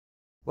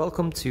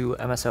Welcome to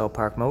MSL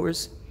Park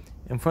Motors.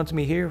 In front of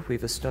me here we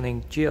have a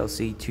stunning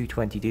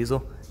GLC220 diesel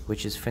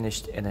which is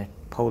finished in a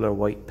polar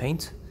white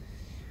paint.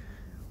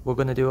 We're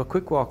going to do a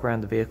quick walk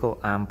around the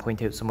vehicle and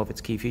point out some of its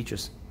key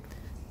features.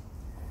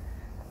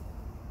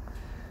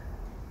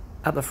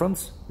 At the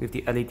front we have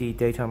the LED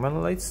daytime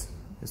running lights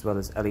as well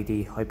as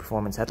LED high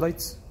performance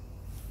headlights.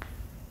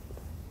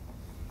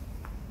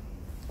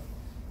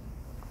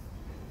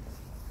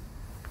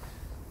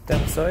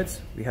 Down the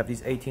sides we have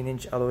these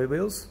 18-inch alloy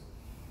wheels,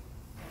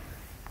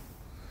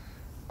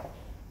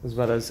 as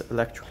well as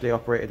electrically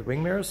operated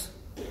wing mirrors.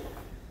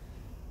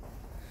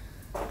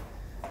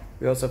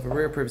 We also have a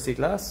rear privacy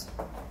glass.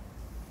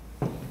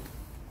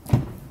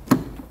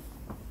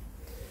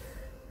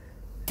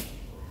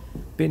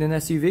 Being an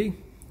SUV,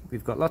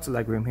 we've got lots of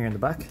legroom here in the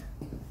back,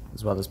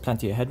 as well as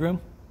plenty of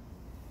headroom.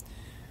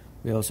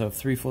 We also have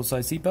 3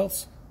 full-size seat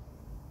belts,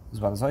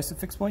 as well as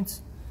ISOFIX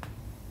points.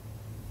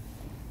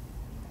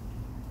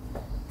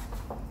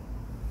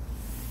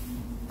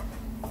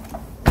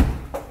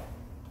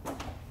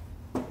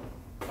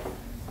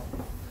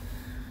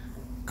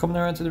 Coming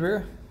around to the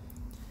rear,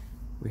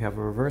 we have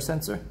a reverse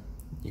sensor.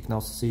 You can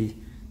also see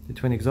the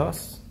twin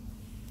exhausts.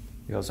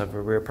 We also have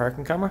a rear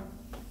parking camera.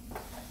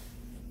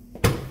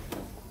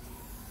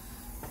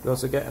 We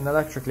also get an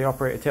electrically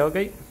operated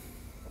tailgate.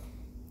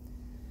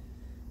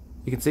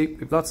 You can see we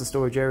have lots of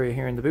storage area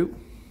here in the boot.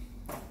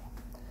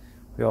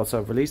 We also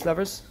have release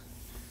levers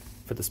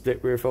for the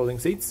split rear folding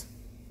seats.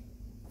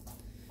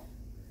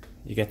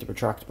 You get the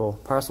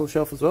retractable parcel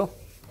shelf as well.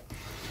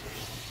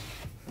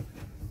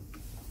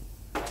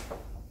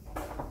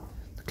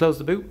 Close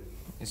the boot,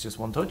 it's just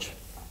one touch.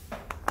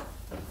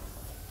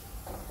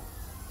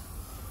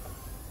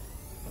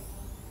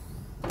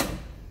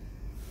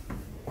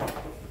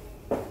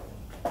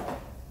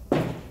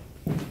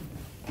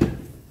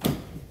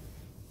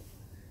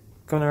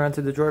 Coming around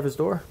to the driver's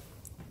door,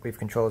 we have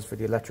controls for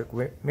the electric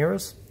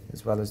mirrors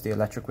as well as the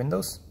electric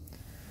windows.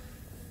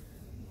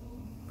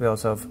 We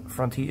also have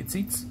front heated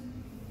seats.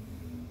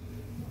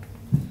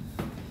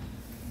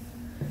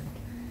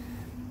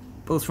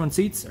 Both front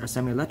seats are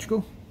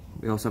semi-electrical.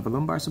 We also have a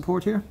lumbar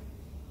support here.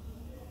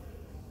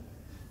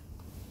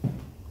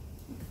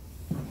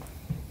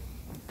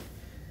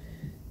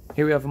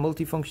 Here we have a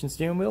multi-function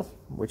steering wheel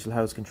which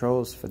allows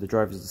controls for the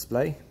driver's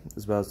display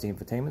as well as the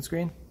infotainment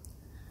screen.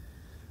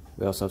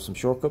 We also have some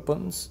shortcut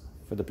buttons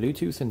for the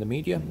Bluetooth and the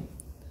media,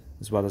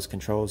 as well as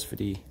controls for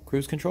the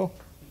cruise control.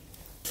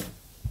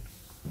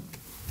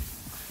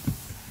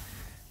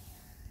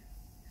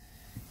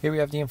 Here we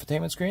have the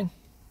infotainment screen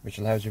which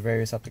allows your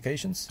various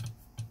applications.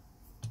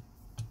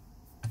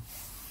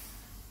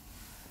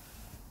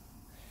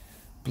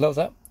 Below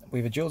that, we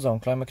have a dual zone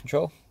climate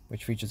control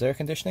which features air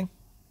conditioning.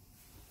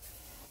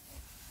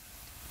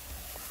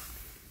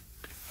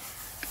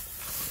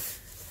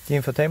 The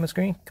infotainment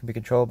screen can be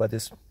controlled by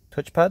this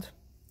touchpad.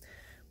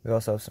 We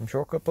also have some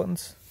shortcut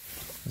buttons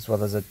as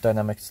well as a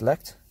dynamic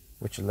select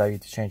which will allow you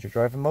to change your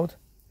driving mode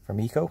from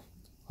eco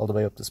all the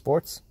way up to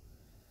sports.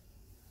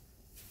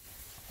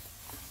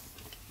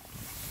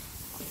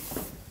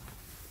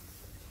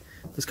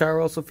 This car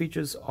also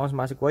features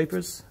automatic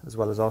wipers as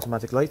well as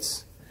automatic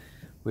lights.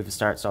 We have a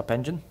start-stop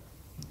engine.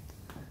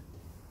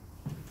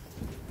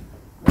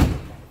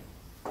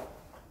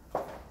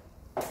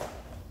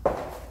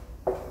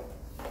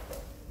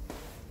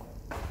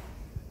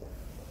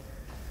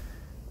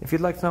 If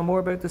you'd like to know more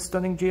about this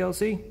stunning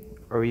GLC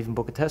or even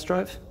book a test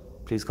drive,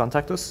 please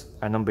contact us.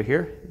 Our number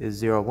here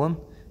is 01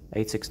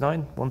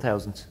 869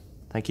 1000.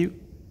 Thank you.